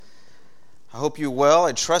I hope you're well.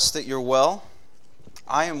 I trust that you're well.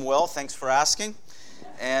 I am well. Thanks for asking.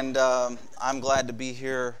 And I'm glad to be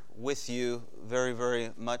here with you very, very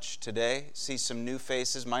much today. See some new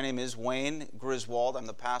faces. My name is Wayne Griswold. I'm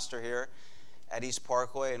the pastor here at East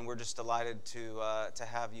Parkway, and we're just delighted to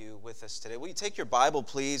have you with us today. Will you take your Bible,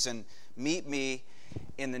 please, and meet me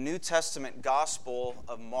in the New Testament Gospel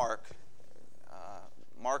of Mark.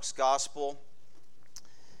 Mark's Gospel.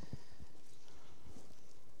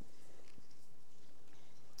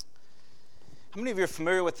 How many of you are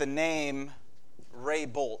familiar with the name Ray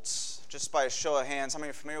Boltz? Just by a show of hands, how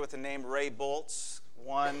many are familiar with the name Ray Boltz?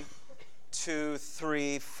 1, 2,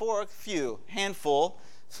 3, 4, a few, handful.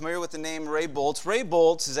 Familiar with the name Ray Boltz? Ray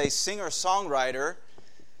Boltz is a singer-songwriter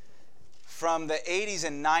from the 80s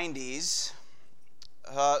and 90s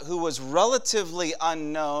who was relatively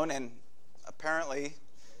unknown and apparently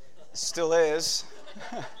still is.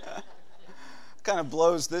 Kind of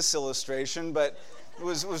blows this illustration, but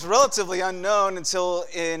was relatively unknown until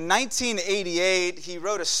in 1988 he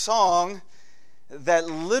wrote a song that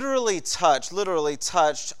literally touched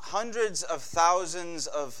hundreds of thousands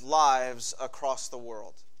of lives across the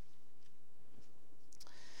world.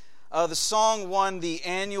 The song won the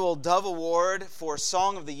annual Dove Award for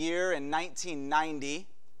Song of the Year in 1990.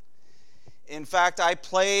 In fact, I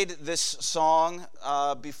played this song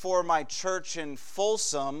before my church in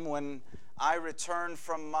Folsom when I returned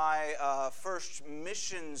from my first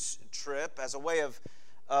missions trip as a way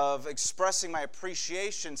of expressing my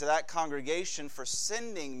appreciation to that congregation for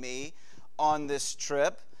sending me on this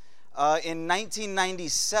trip. In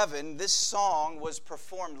 1997, this song was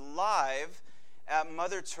performed live at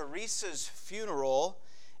Mother Teresa's funeral,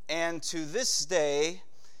 and to this day,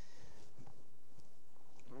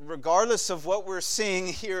 regardless of what we're seeing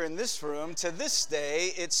here in this room, to this day,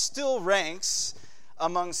 it still ranks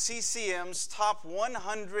among CCM's top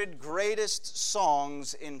 100 greatest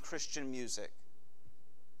songs in Christian music.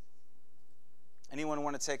 Anyone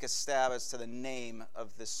want to take a stab as to the name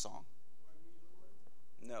of this song?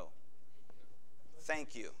 No.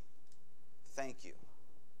 Thank you. Thank you.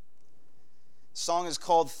 The song is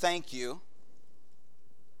called Thank You,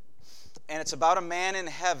 and it's about a man in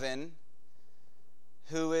heaven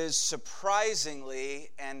who is surprisingly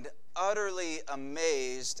and utterly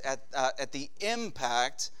amazed at the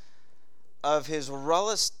impact of his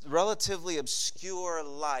relatively obscure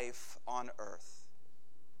life on earth.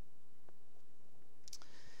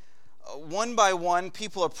 One by one,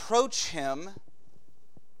 people approach him.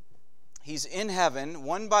 He's in heaven.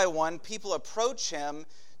 One by one, people approach him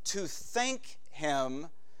to thank him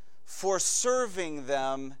for serving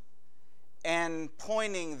them and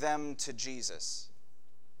pointing them to Jesus.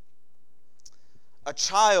 A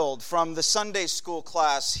child from the Sunday school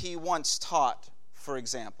class he once taught, for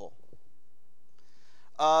example.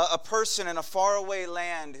 A person in a faraway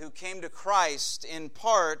land who came to Christ in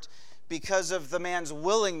part because of the man's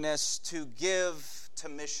willingness to give to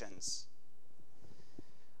missions.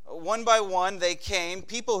 One by one they came,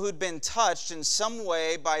 people who'd been touched in some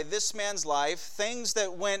way by this man's life. Things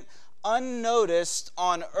that went unnoticed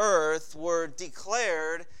on earth were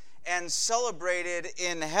declared and celebrated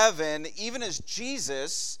in heaven, even as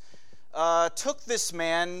Jesus took this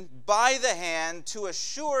man by the hand to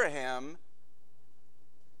assure him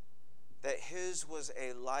that his was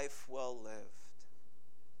a life well lived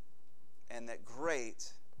and that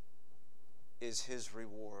great is his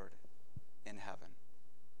reward in heaven.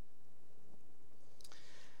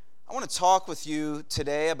 I want to talk with you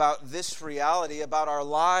today about this reality, about our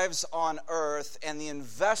lives on earth and the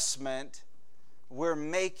investment we're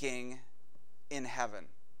making in heaven.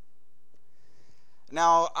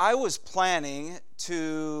 Now, I was planning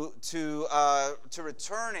to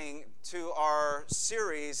returning to our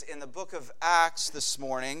series in the book of Acts this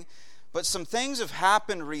morning, but some things have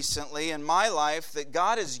happened recently in my life that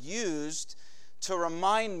God has used to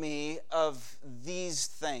remind me of these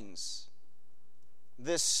things.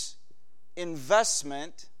 This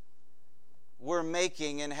investment we're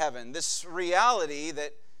making in heaven. This reality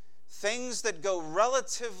that things that go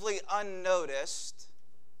relatively unnoticed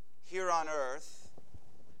here on earth,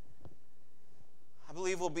 I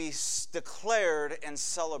believe will be declared and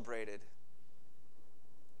celebrated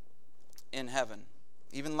in heaven.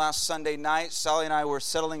 Even last Sunday night, Sally and I were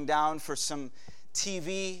settling down for some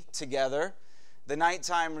TV together. The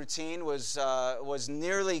nighttime routine was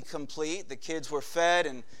nearly complete. The kids were fed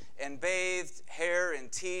and bathed, hair and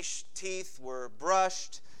teeth were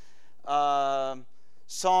brushed.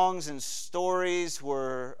 Songs and stories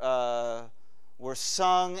were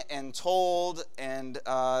sung and told, and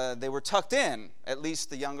they were tucked in. At least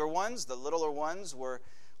the younger ones, the littler ones, were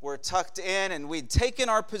were tucked in, and we'd taken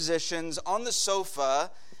our positions on the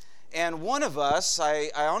sofa, and one of us, I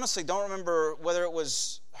honestly don't remember whether it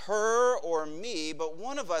was her or me, but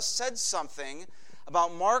one of us said something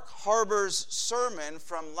about Mark Harbor's sermon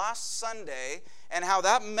from last Sunday and how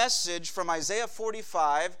that message from Isaiah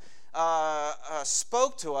 45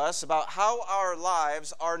 spoke to us about how our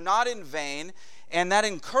lives are not in vain, and that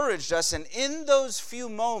encouraged us. And in those few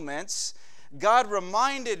moments, God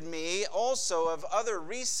reminded me also of other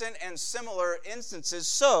recent and similar instances.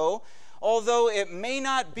 So, although it may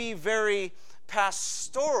not be very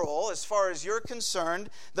pastoral as far as you're concerned,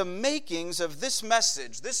 the makings of this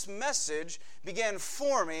message began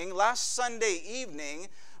forming last Sunday evening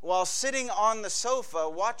while sitting on the sofa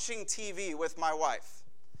watching TV with my wife.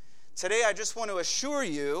 Today I just want to assure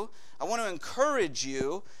you, I want to encourage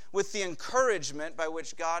you with the encouragement by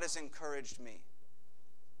which God has encouraged me.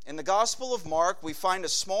 In the Gospel of Mark, we find a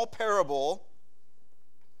small parable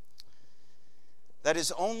that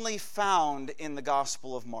is only found in the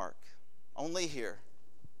Gospel of Mark. Only here.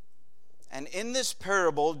 And in this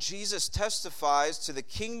parable, Jesus testifies to the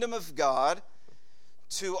kingdom of God,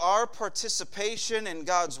 to our participation in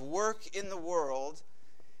God's work in the world,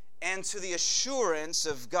 and to the assurance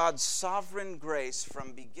of God's sovereign grace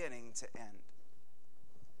from beginning to end.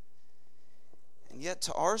 And yet,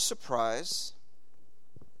 to our surprise,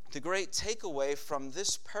 the great takeaway from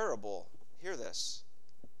this parable, hear this,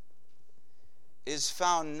 is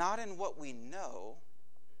found not in what we know,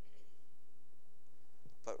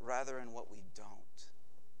 but rather in what we don't.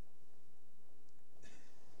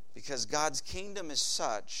 Because God's kingdom is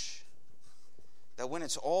such that when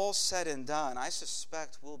it's all said and done, I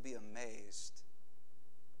suspect we'll be amazed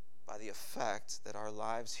by the effect that our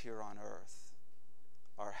lives here on earth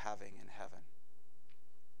are having in heaven.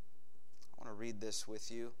 I want to read this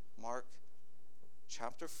with you. Mark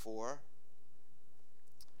chapter 4,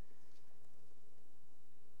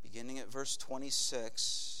 beginning at verse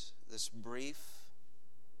 26, this brief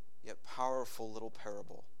yet powerful little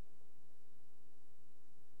parable.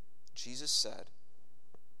 Jesus said,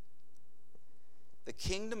 "The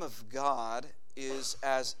kingdom of God is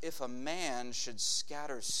as if a man should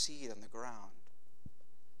scatter seed on the ground.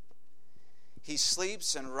 He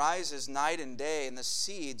sleeps and rises night and day, and the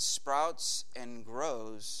seed sprouts and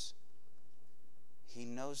grows. He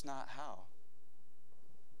knows not how.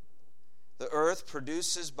 The earth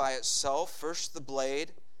produces by itself first the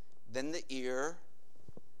blade, then the ear,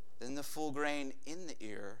 then the full grain in the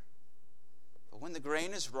ear. But when the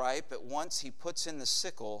grain is ripe, at once he puts in the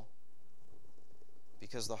sickle,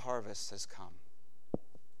 because the harvest has come."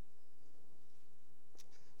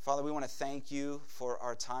 Father, we want to thank you for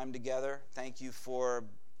our time together. Thank you for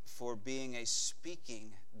being a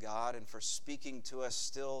speaking God and for speaking to us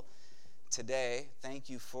still today. Thank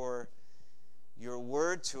you for your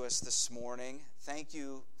word to us this morning. Thank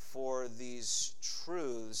you for these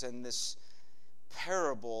truths and this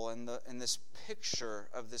parable and this picture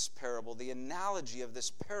of this parable, the analogy of this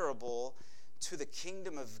parable to the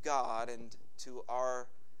kingdom of God and to our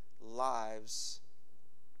lives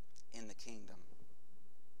in the kingdom.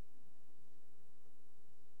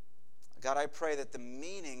 God, I pray that the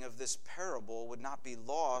meaning of this parable would not be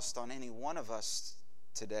lost on any one of us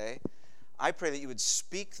today. I pray that you would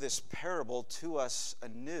speak this parable to us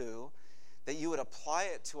anew, that you would apply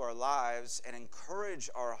it to our lives and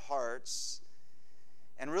encourage our hearts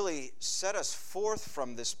and really set us forth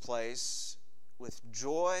from this place with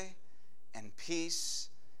joy and peace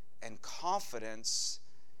and confidence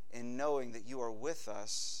in knowing that you are with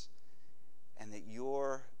us and that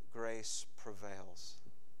your grace prevails.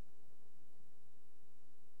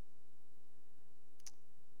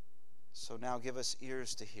 So now give us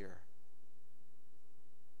ears to hear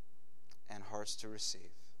and hearts to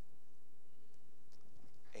receive.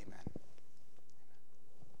 Amen.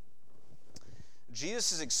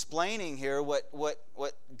 Jesus is explaining here what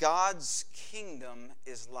God's kingdom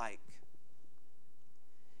is like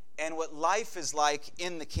and what life is like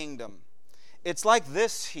in the kingdom. It's like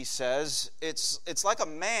this, he says. It's like a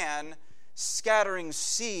man scattering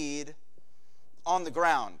seed on the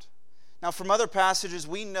ground. Now, from other passages,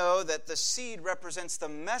 we know that the seed represents the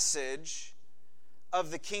message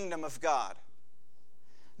of the kingdom of God.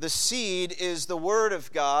 The seed is the word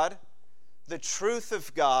of God, the truth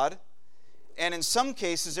of God, and in some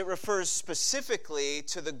cases it refers specifically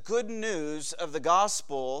to the good news of the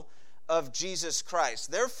gospel of Jesus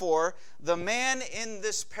Christ. Therefore, the man in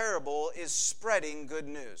this parable is spreading good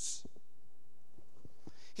news.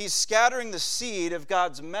 He's scattering the seed of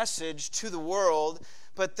God's message to the world,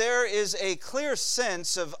 but there is a clear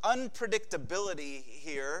sense of unpredictability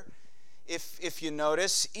here if you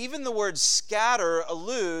notice, even the word scatter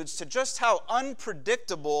alludes to just how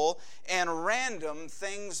unpredictable and random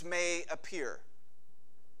things may appear.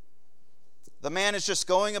 The man is just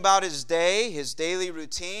going about his day, his daily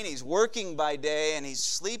routine. He's working by day and he's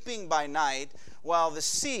sleeping by night while the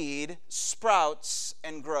seed sprouts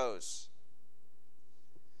and grows.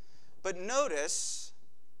 But notice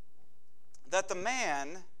that the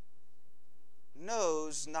man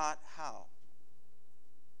knows not how.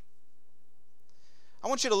 I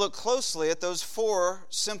want you to look closely at those four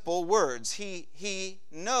simple words. He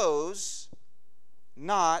knows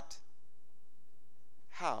not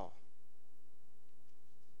how.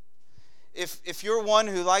 If you're one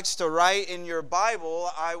who likes to write in your Bible,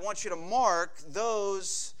 I want you to mark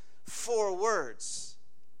those four words.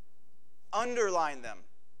 Underline them.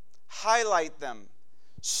 Highlight them.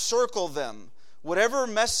 Circle them. Whatever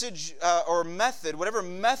message or method, whatever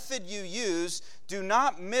method you use, do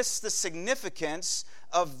not miss the significance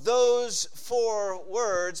of those four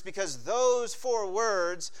words, because those four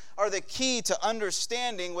words are the key to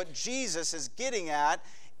understanding what Jesus is getting at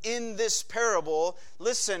in this parable.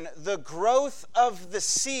 Listen, the growth of the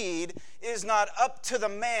seed is not up to the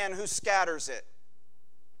man who scatters it.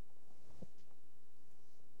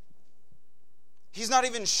 He's not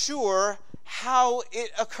even sure how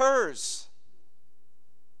it occurs.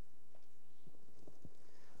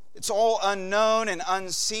 It's all unknown and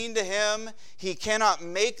unseen to him. He cannot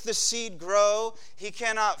make the seed grow. He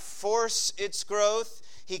cannot force its growth.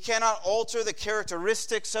 He cannot alter the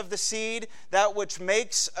characteristics of the seed, that which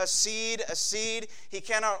makes a seed a seed. He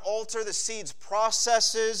cannot alter the seed's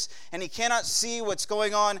processes, and he cannot see what's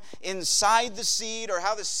going on inside the seed, or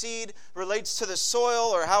how the seed relates to the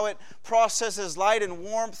soil, or how it processes light and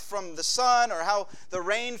warmth from the sun, or how the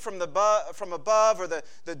rain from above, or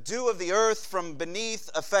the dew of the earth from beneath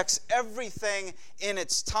affects everything in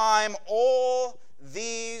its time. All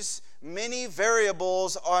these many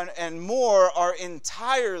variables and more are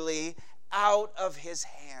entirely out of his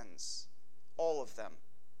hands. All of them.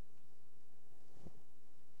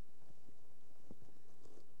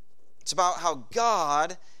 It's about how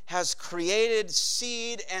God has created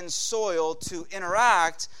seed and soil to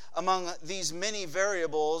interact among these many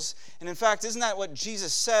variables. And in fact, isn't that what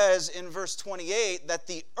Jesus says in verse 28? That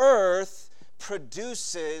the earth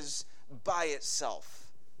produces by itself.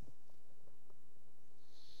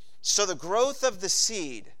 So the growth of the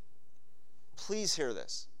seed, please hear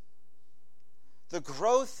this. The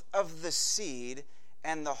growth of the seed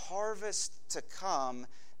and the harvest to come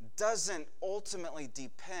doesn't ultimately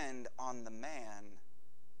depend on the man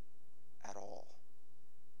at all.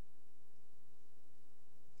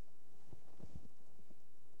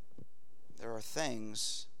 There are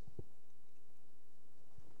things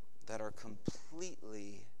that are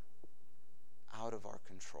completely out of our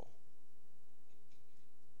control.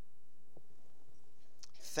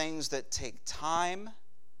 Things that take time,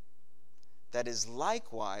 that is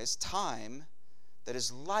likewise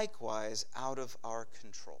out of our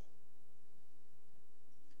control.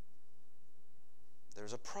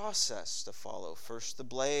 There's a process to follow. First the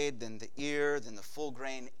blade, then the ear, then the full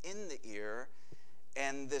grain in the ear,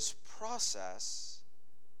 and this process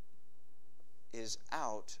is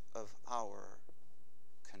out of our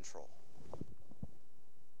control.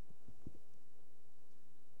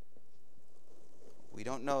 We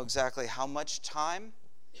don't know exactly how much time,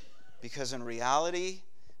 because in reality,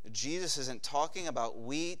 Jesus isn't talking about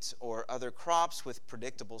wheat or other crops with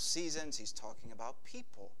predictable seasons. He's talking about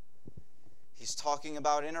people. He's talking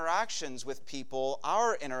about interactions with people,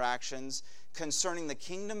 our interactions concerning the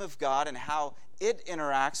kingdom of God and how it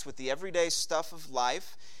interacts with the everyday stuff of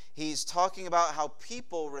life. He's talking about how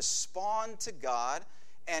people respond to God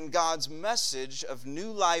and God's message of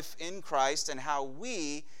new life in Christ, and how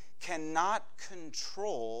we cannot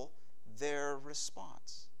control their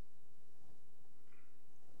response.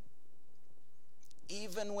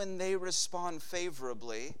 Even when they respond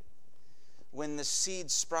favorably, when the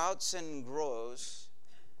seed sprouts and grows,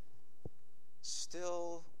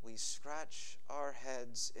 still we scratch our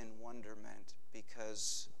heads in wonderment,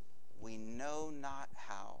 because we know not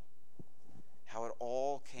how it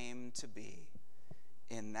all came to be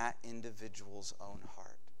in that individual's own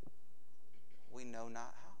heart. We know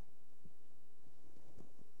not how.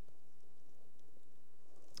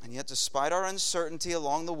 And yet, despite our uncertainty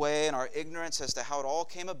along the way and our ignorance as to how it all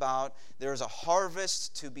came about, there is a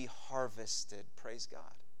harvest to be harvested. Praise God.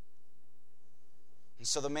 And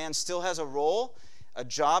so the man still has a role, a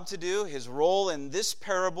job to do. His role in this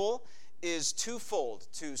parable is twofold: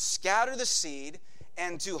 to scatter the seed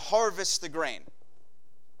and to harvest the grain.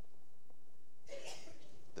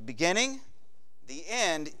 The beginning, the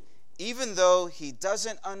end, even though he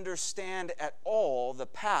doesn't understand at all the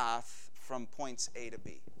path from points A to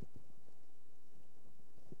B.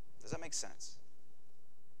 Does that make sense?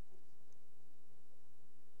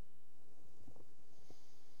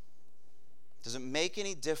 Does it make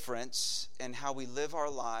any difference in how we live our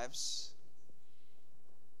lives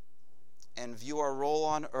and view our role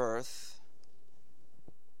on earth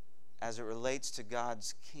as it relates to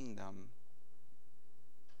God's kingdom,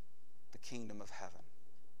 the kingdom of heaven?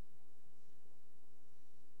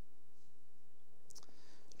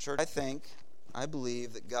 Church, I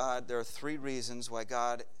believe that there are three reasons why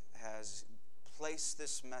God has placed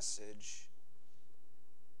this message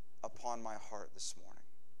upon my heart this morning.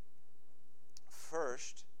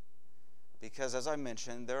 First, because as I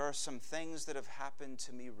mentioned, there are some things that have happened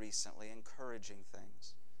to me recently, encouraging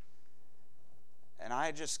things. And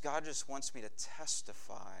God just wants me to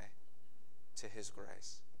testify to His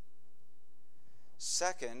grace.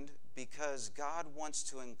 Second, because God wants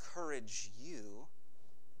to encourage you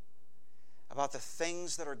about the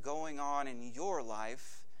things that are going on in your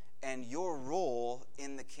life and your role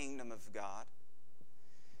in the kingdom of God.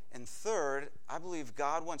 And third, I believe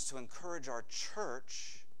God wants to encourage our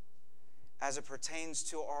church as it pertains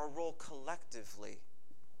to our role collectively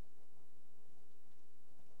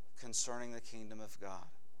concerning the kingdom of God.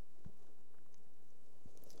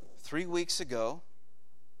 3 weeks ago,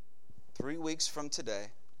 3 weeks from today,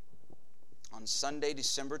 on Sunday,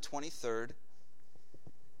 December 23rd,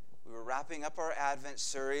 we were wrapping up our Advent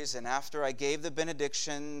series, and after I gave the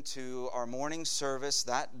benediction to our morning service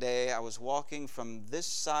that day, I was walking from this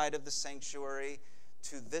side of the sanctuary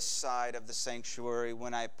to this side of the sanctuary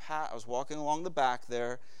when I was walking along the back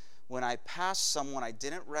there when I passed someone I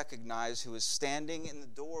didn't recognize who was standing in the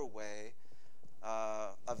doorway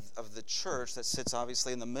of the church that sits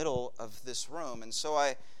obviously in the middle of this room. And so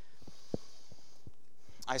I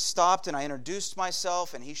stopped and I introduced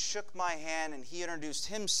myself, and he shook my hand and he introduced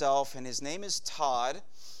himself, and his name is Todd.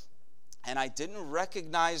 And I didn't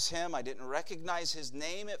recognize him. I didn't recognize his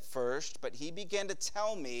name at first, but he began to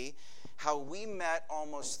tell me how we met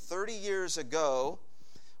almost 30 years ago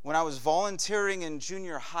when I was volunteering in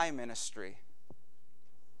junior high ministry.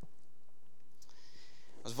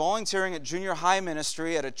 I was volunteering at junior high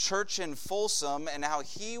ministry at a church in Folsom, and how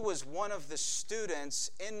he was one of the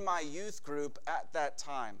students in my youth group at that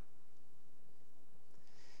time.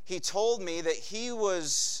 He told me that he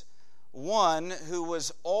was one who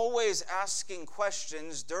was always asking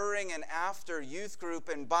questions during and after youth group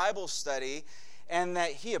and Bible study, and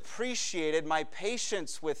that he appreciated my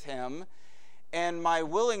patience with him and my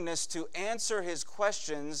willingness to answer his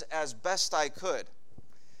questions as best I could.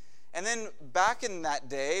 And then back in that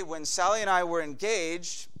day, when Sally and I were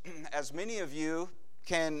engaged, as many of you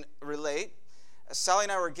can relate, Sally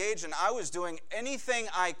and I were engaged, and I was doing anything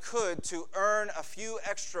I could to earn a few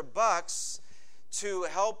extra bucks to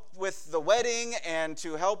help with the wedding and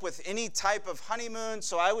to help with any type of honeymoon.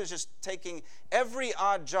 So I was just taking every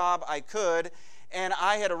odd job I could. And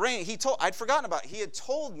I had arranged, I'd forgotten about it. He had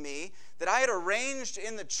told me that I had arranged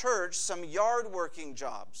in the church some yard working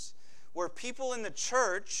jobs where people in the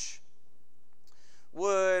church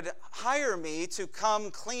would hire me to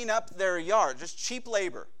come clean up their yard, just cheap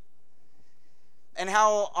labor. And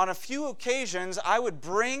how on a few occasions I would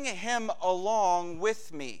bring him along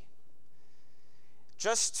with me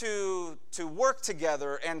just to work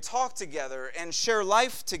together and talk together and share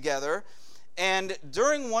life together. And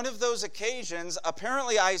during one of those occasions,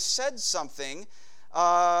 apparently I said something.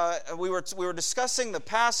 We were discussing that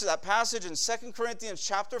passage in 2 Corinthians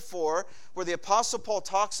chapter 4, where the Apostle Paul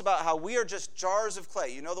talks about how we are just jars of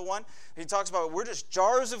clay. You know the one? He talks about we're just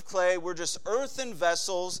jars of clay. We're just earthen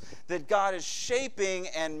vessels that God is shaping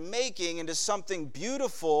and making into something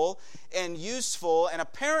beautiful and useful. And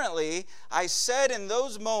apparently, I said in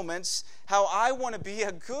those moments how I want to be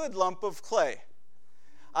a good lump of clay.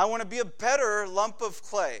 I want to be a better lump of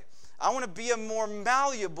clay. I want to be a more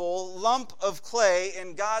malleable lump of clay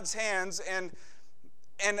in God's hands. And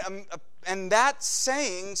that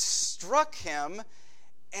saying struck him,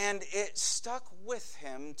 and it stuck with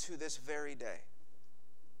him to this very day.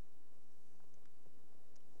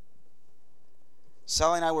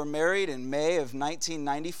 Sally and I were married in May of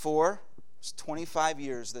 1994. It was 25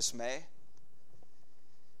 years this May.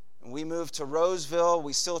 We moved to Roseville.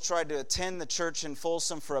 We still tried to attend the church in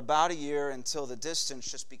Folsom for about a year until the distance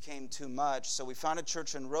just became too much. So we found a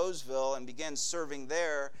church in Roseville and began serving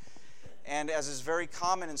there. And as is very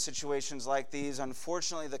common in situations like these,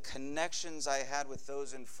 unfortunately, the connections I had with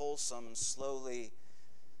those in Folsom slowly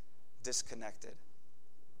disconnected.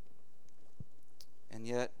 And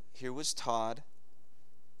yet, here was Todd,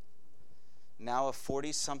 now a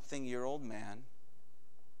 40-something-year-old man,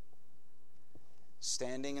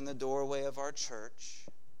 standing in the doorway of our church,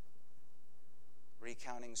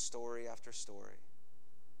 recounting story after story.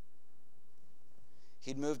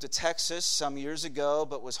 He'd moved to Texas some years ago,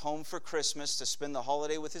 but was home for Christmas to spend the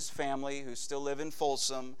holiday with his family, who still live in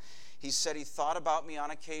Folsom. He said he thought about me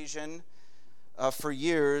on occasion for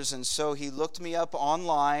years, and so he looked me up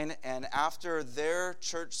online, and after their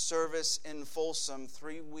church service in Folsom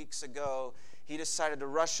 3 weeks ago, he decided to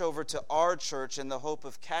rush over to our church in the hope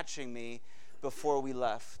of catching me before we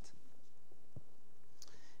left.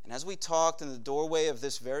 And as we talked in the doorway of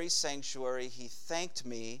this very sanctuary, he thanked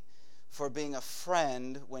me for being a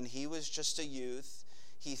friend when he was just a youth.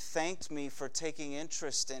 He thanked me for taking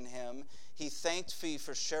interest in him. He thanked me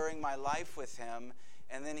for sharing my life with him.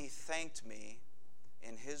 And then he thanked me,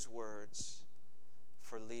 in his words,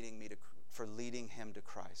 for leading him to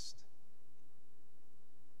Christ.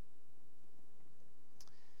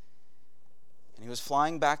 And he was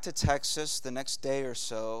flying back to Texas the next day or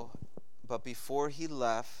so, but before he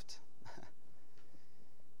left,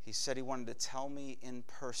 he said he wanted to tell me in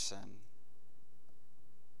person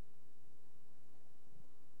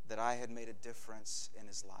that I had made a difference in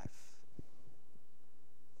his life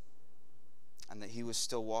and that he was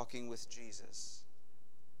still walking with Jesus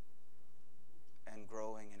and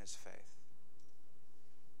growing in his faith.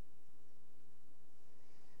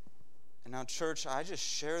 And now, church, I just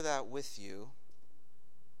share that with you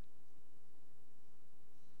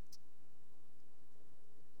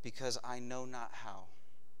because I know not how.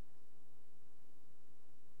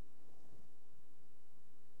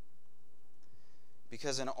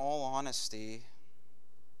 Because in all honesty,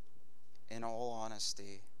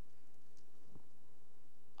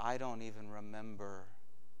 I don't even remember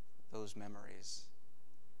those memories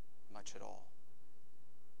much at all.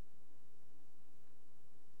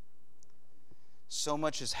 So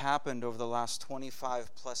much has happened over the last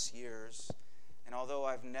 25 plus years. And although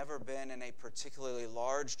I've never been in a particularly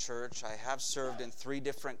large church, I have served in 3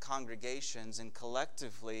 different congregations, and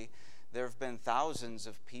collectively there have been thousands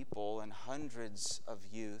of people and hundreds of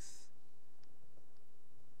youth.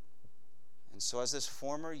 And so as this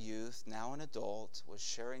former youth, now an adult, was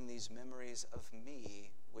sharing these memories of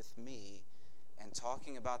me with me and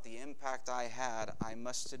talking about the impact I had, I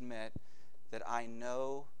must admit that I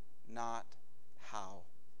know not how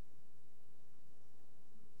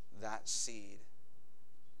that seed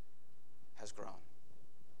has grown.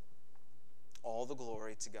 All the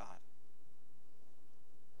glory to God.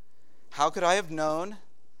 How could I have known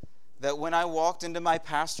that when I walked into my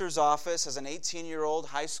pastor's office as an 18-year-old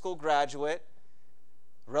high school graduate,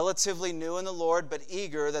 relatively new in the Lord but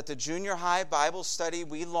eager, that the junior high Bible study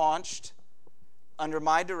we launched under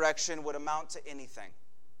my direction would amount to anything?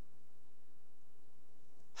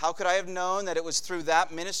 How could I have known that it was through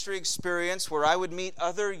that ministry experience where I would meet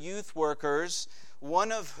other youth workers,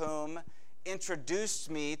 one of whom introduced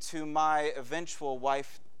me to my eventual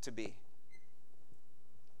wife-to-be?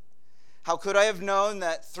 How could I have known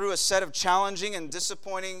that through a set of challenging and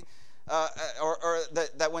disappointing,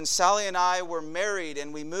 that when Sally and I were married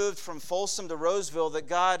and we moved from Folsom to Roseville, that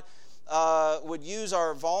God would use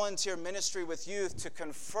our volunteer ministry with youth to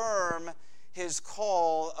confirm his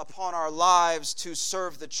call upon our lives to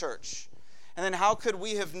serve the church? And then how could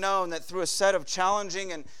we have known that through a set of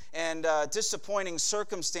challenging and disappointing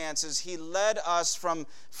circumstances, he led us from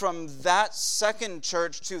that second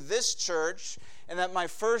church to this church, and that my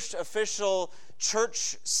first official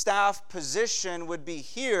church staff position would be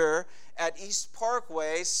here at East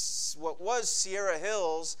Parkway, what was Sierra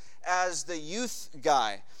Hills, as the youth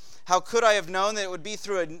guy? How could I have known that it would be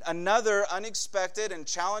through another unexpected and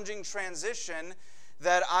challenging transition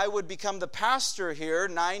that I would become the pastor here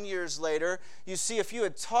 9 years later? You see, if you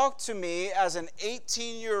had talked to me as an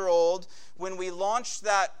 18-year-old when we launched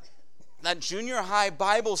that junior high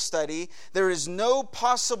Bible study, there is no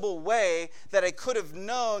possible way that I could have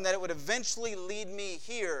known that it would eventually lead me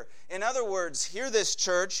here. In other words, hear this,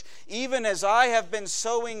 church, even as I have been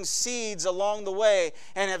sowing seeds along the way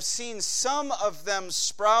and have seen some of them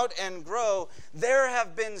sprout and grow, there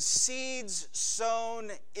have been seeds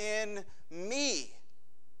sown in me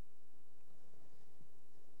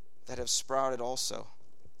that have sprouted also.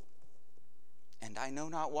 And I know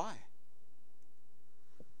not why.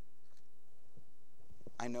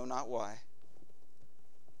 I know not why.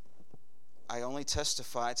 I only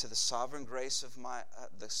testify to the sovereign grace of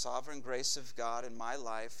God in my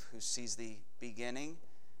life, who sees the beginning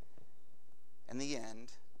and the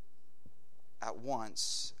end at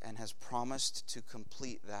once and has promised to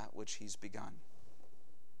complete that which he's begun.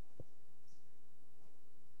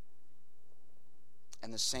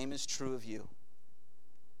 And the same is true of you.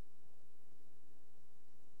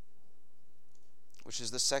 Which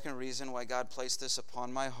is the second reason why God placed this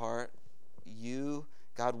upon my heart.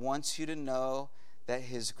 God wants you to know that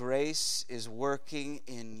His grace is working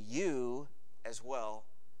in you as well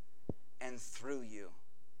and through you.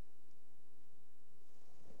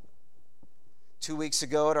 2 weeks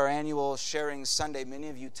ago at our annual Sharing Sunday, many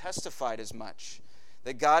of you testified as much,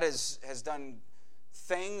 that God has done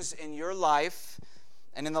things in your life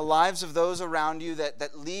and in the lives of those around you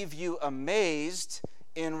that leave you amazed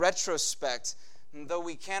in retrospect. And though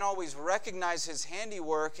we can't always recognize His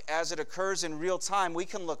handiwork as it occurs in real time, we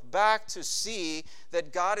can look back to see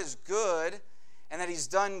that God is good and that He's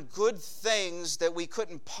done good things that we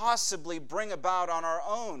couldn't possibly bring about on our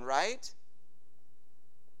own, right?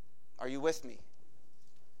 Are you with me?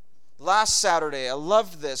 Last Saturday, I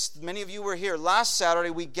loved this. Many of you were here. Last Saturday,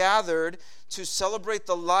 we gathered to celebrate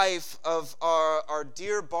the life of our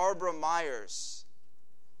dear Barbara Myers.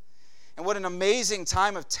 And what an amazing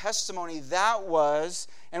time of testimony that was,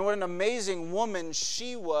 and what an amazing woman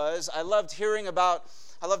she was. I loved hearing about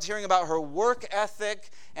her work ethic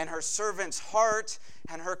and her servant's heart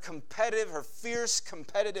and her fierce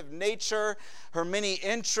competitive nature, her many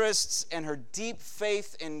interests, and her deep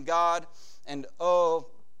faith in God. And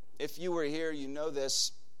if you were here, you know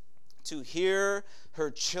this. To hear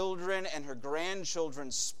her children and her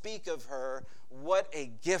grandchildren speak of her, what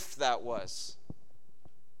a gift that was.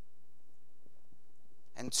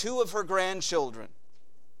 And 2 of her grandchildren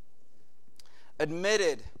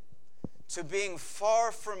admitted to being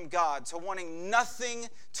far from God, to wanting nothing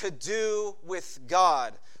to do with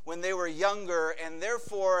God when they were younger, and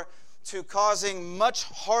therefore to causing much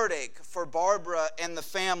heartache for Barbara and the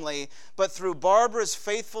family. But through Barbara's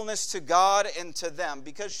faithfulness to God and to them,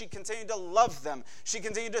 because she continued to love them, she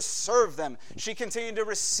continued to serve them, she continued to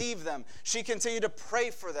receive them, she continued to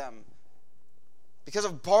pray for them. Because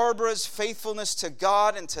of Barbara's faithfulness to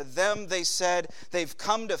God and to them, they said they've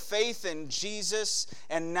come to faith in Jesus,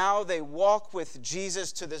 and now they walk with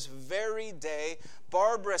Jesus to this very day.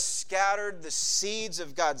 Barbara scattered the seeds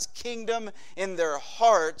of God's kingdom in their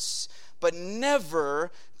hearts, but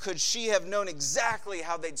never could she have known exactly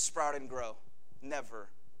how they'd sprout and grow. Never.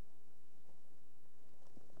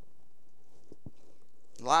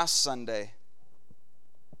 Last Sunday,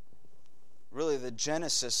 really the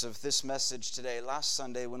genesis of this message today, last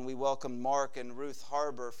Sunday when we welcomed Mark and Ruth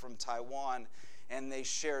Harbor from Taiwan, and they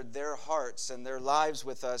shared their hearts and their lives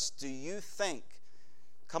with us, do you think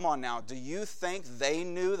they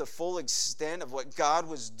knew the full extent of what God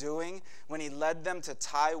was doing when He led them to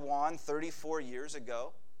Taiwan 34 years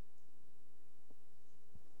ago?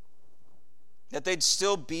 That they'd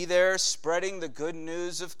still be there spreading the good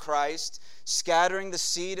news of Christ, scattering the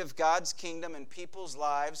seed of God's kingdom in people's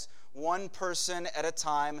lives, one person at a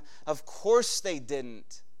time? Of course they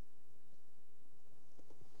didn't.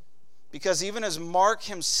 Because even as Mark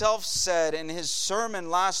himself said in his sermon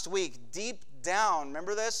last week, deep down,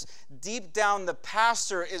 remember this? Deep down, the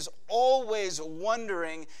pastor is always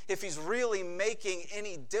wondering if he's really making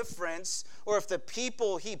any difference, or if the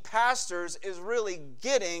people he pastors is really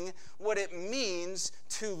getting what it means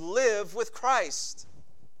to live with Christ.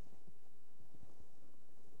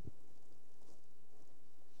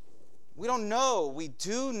 We don't know. We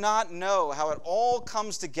do not know how it all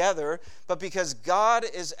comes together, but because God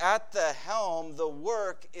is at the helm, the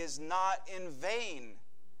work is not in vain.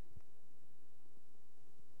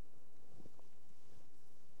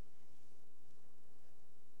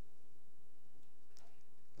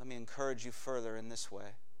 Let me encourage you further in this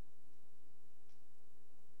way.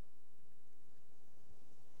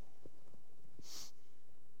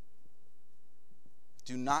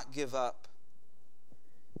 Do not give up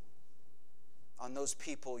on those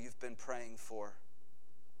people you've been praying for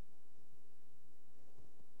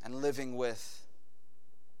and living with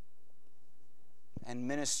and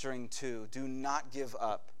ministering to. Do not give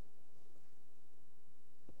up.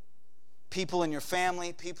 People in your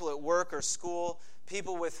family, people at work or school,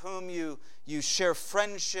 people with whom you share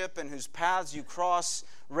friendship and whose paths you cross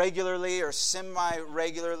regularly or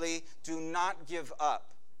semi-regularly, do not give up.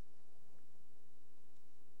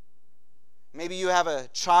 Maybe you have a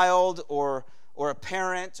child or a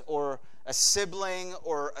parent or a sibling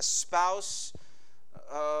or a spouse,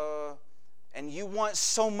 and you want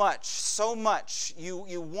so much,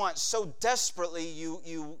 you want so desperately,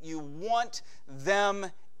 you want them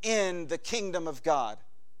in the kingdom of God.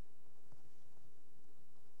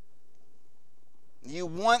 You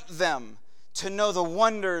want them to know the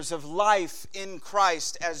wonders of life in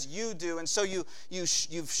Christ as you do. And so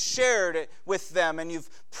you've shared it with them, and you've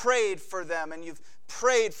prayed for them, and you've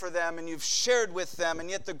prayed for them and you've shared with them, and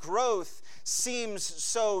yet the growth seems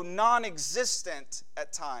so non-existent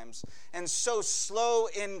at times and so slow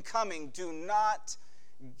in coming. Do not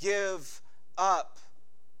give up.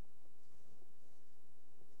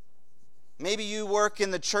 Maybe you work in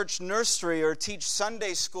the church nursery or teach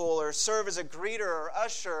Sunday school or serve as a greeter or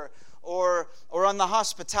usher or on the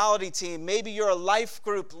hospitality team. Maybe you're a life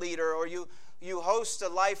group leader or you host a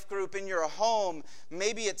life group in your home.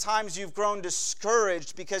 Maybe at times you've grown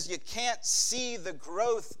discouraged because you can't see the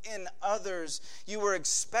growth in others you were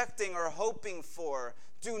expecting or hoping for.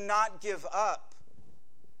 Do not give up.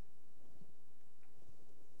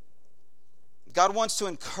 God wants to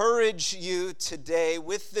encourage you today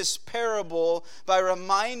with this parable by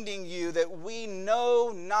reminding you that we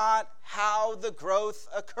know not how the growth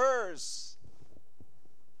occurs.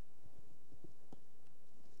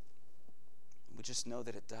 We just know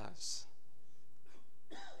that it does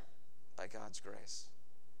by God's grace.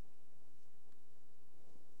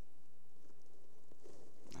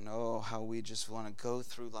 I know how we just want to go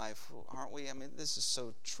through life, aren't we? I mean, this is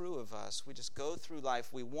so true of us. We just go through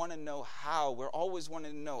life. We want to know how. We're always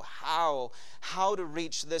wanting to know how to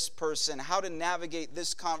reach this person, how to navigate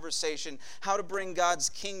this conversation, how to bring God's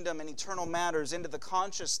kingdom and eternal matters into the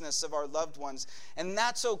consciousness of our loved ones. And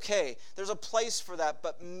that's okay. There's a place for that,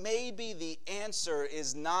 but maybe the answer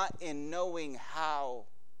is not in knowing how.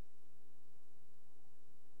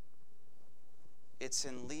 It's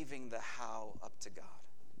in leaving the how up to God.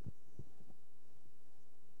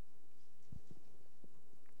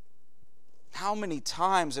 How many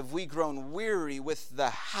times have we grown weary with the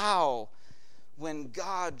how when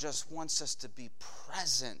God just wants us to be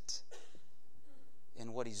present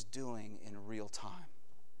in what He's doing in real time?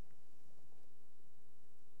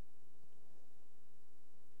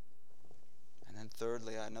 And then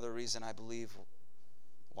thirdly, another reason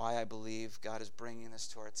why I believe God is bringing this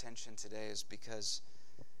to our attention today is because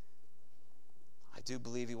I do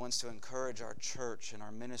believe He wants to encourage our church and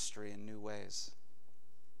our ministry in new ways.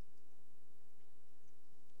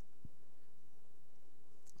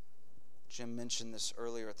 Jim mentioned this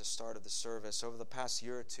earlier at the start of the service. Over the past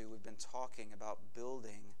year or two, we've been talking about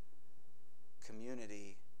building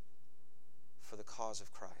community for the cause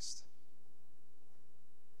of Christ.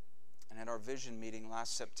 And at our vision meeting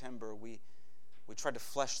last September, we tried to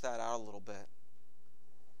flesh that out a little bit.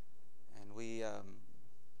 And we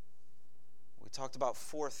talked about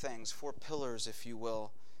four things, four pillars, if you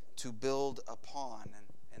will, to build upon.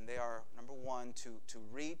 And they are, number one, to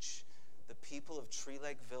reach the people of Tree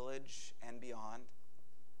Lake Village and beyond.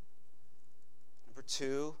 Number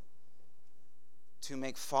two, to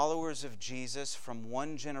make followers of Jesus from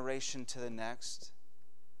one generation to the next.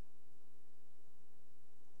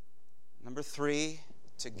 Number three,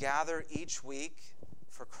 to gather each week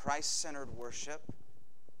for Christ-centered worship.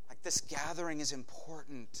 Like, this gathering is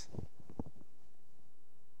important.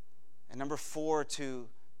 And number four, to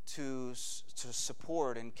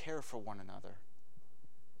support and care for one another.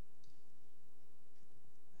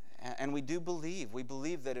 And we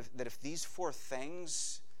believe that if these four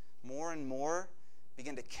things more and more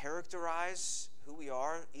begin to characterize who we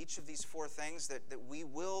are, each of these four things, that we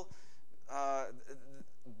will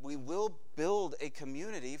build a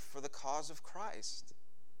community for the cause of Christ.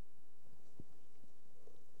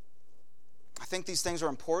 I think these things are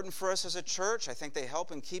important for us as a church. I think they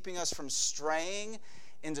help in keeping us from straying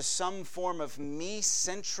into some form of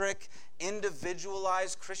me-centric,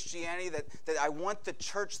 individualized Christianity, that I want the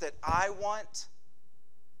church that I want.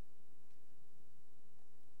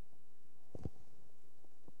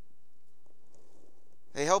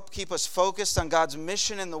 They help keep us focused on God's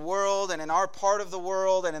mission in the world and in our part of the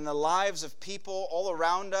world and in the lives of people all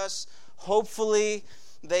around us. Hopefully,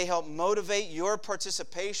 they help motivate your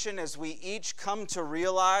participation as we each come to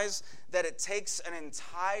realize that it takes an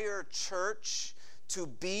entire church to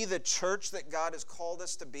be the church that God has called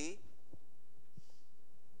us to be.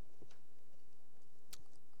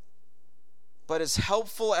 But as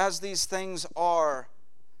helpful as these things are,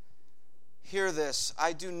 hear this: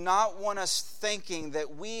 I do not want us thinking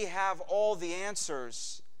that we have all the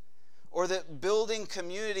answers, or that building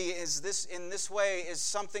community in this way is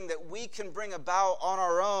something that we can bring about on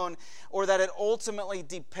our own, or that it ultimately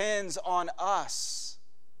depends on us.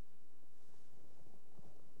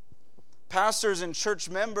 Pastors and church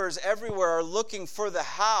members everywhere are looking for the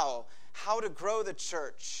how to grow the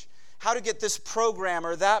church, how to get this program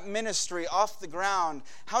or that ministry off the ground,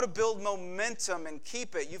 how to build momentum and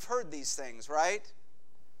keep it. You've heard these things, right?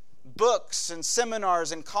 books and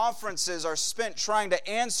seminars and conferences are spent trying to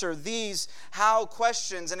answer these how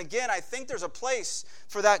questions. And again, I think there's a place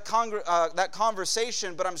for that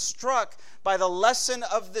conversation, but I'm struck by the lesson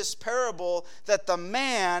of this parable that the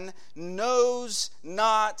man knows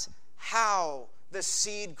not how the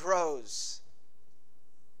seed grows.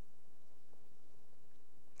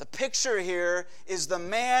 The picture here is the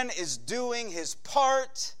man is doing his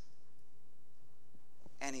part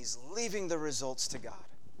and he's leaving the results to God.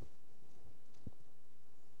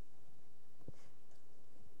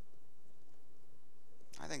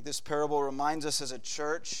 I think this parable reminds us as a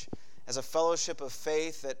church, as a fellowship of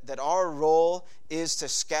faith, that our role is to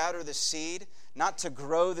scatter the seed, not to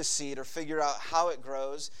grow the seed or figure out how it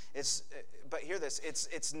grows. But hear this,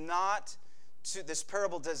 this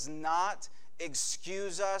parable does not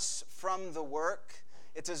excuse us from the work.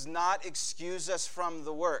 It does not excuse us from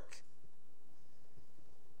the work.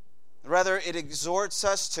 Rather, it exhorts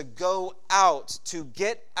us to go out, to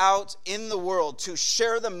get out in the world, to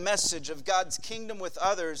share the message of God's kingdom with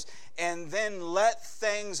others, and then let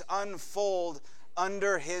things unfold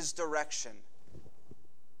under His direction.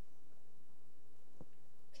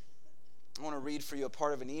 I want to read for you a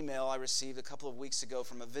part of an email I received a couple of weeks ago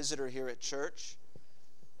from a visitor here at church,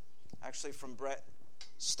 actually from Brett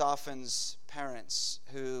Stoffin's parents,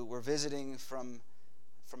 who were visiting from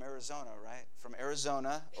Arizona, right? From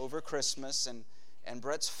Arizona over Christmas, and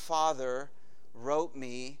Brett's father wrote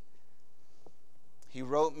me. He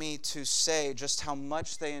wrote me to say just how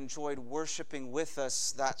much they enjoyed worshiping with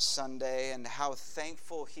us that Sunday and how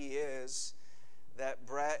thankful he is that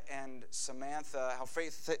Brett and Samantha, how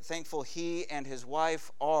thankful he and his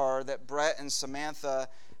wife are that Brett and Samantha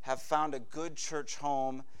have found a good church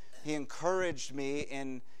home. He encouraged me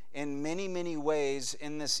in many, many ways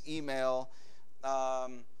in this email,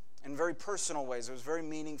 in very personal ways. It was very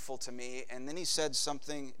meaningful to me. And then he said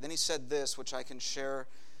something, then he said this, which I can share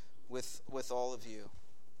with all of you.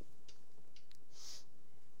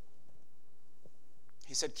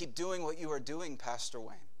 He said, "Keep doing what you are doing, Pastor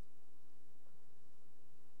Wayne.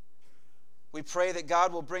 We pray that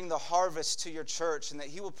God will bring the harvest to your church and that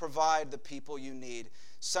He will provide the people you need.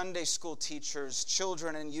 Sunday school teachers,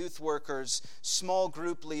 children and youth workers, small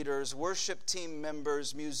group leaders, worship team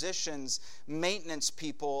members, musicians, maintenance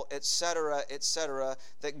people, etc., etc.,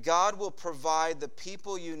 that God will provide the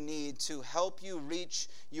people you need to help you reach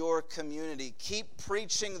your community. Keep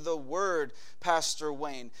preaching the word, Pastor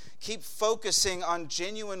Wayne. Keep focusing on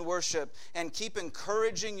genuine worship and keep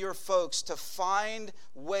encouraging your folks to find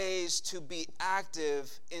ways to be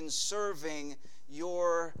active in serving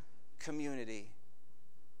your community.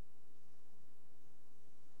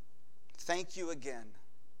 Thank you again,"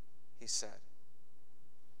 he said,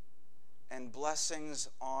 "and blessings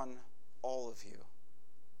on all of you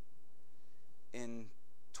in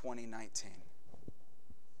 2019.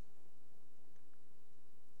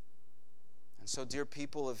 And so, dear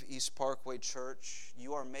people of East Parkway Church,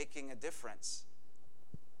 you are making a difference.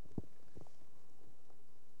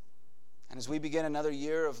 And as we begin another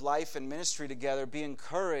year of life and ministry together, be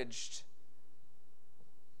encouraged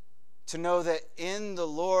to know that in the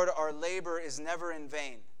Lord our labor is never in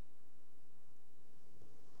vain.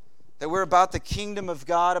 That we're about the kingdom of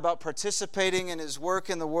God, about participating in His work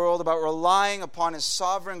in the world, about relying upon His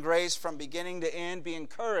sovereign grace from beginning to end. Be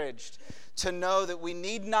encouraged to know that we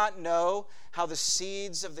need not know how the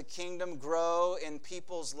seeds of the kingdom grow in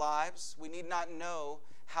people's lives. We need not know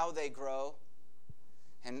how they grow.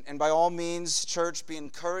 And by all means, church, be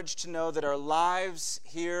encouraged to know that our lives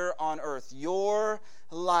here on earth, your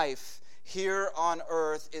life here on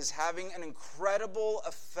earth, is having an incredible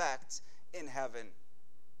effect in heaven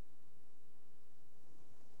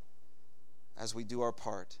as we do our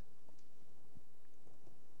part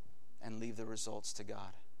and leave the results to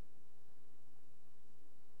God.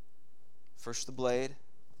 First the blade,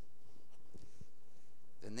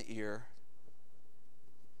 then the ear,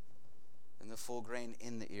 then the full grain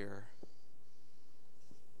in the ear.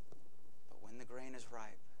 But when the grain is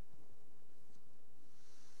ripe,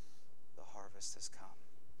 the harvest has come.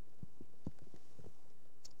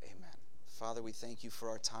 Amen. Father, we thank you for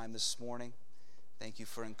our time this morning. Thank you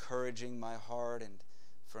for encouraging my heart and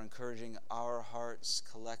for encouraging our hearts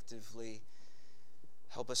collectively.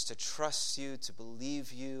 Help us to trust you, to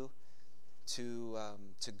believe you, to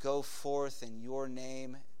go forth in your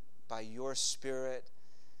name by your Spirit,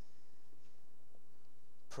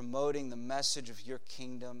 promoting the message of your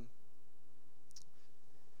kingdom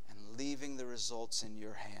and leaving the results in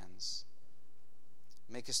your hands.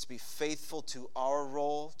 Make us to be faithful to our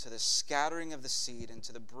role, to the scattering of the seed and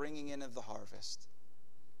to the bringing in of the harvest.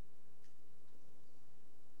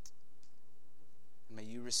 And may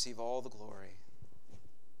you receive all the glory,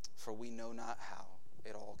 for we know not how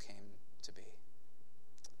it all came to be.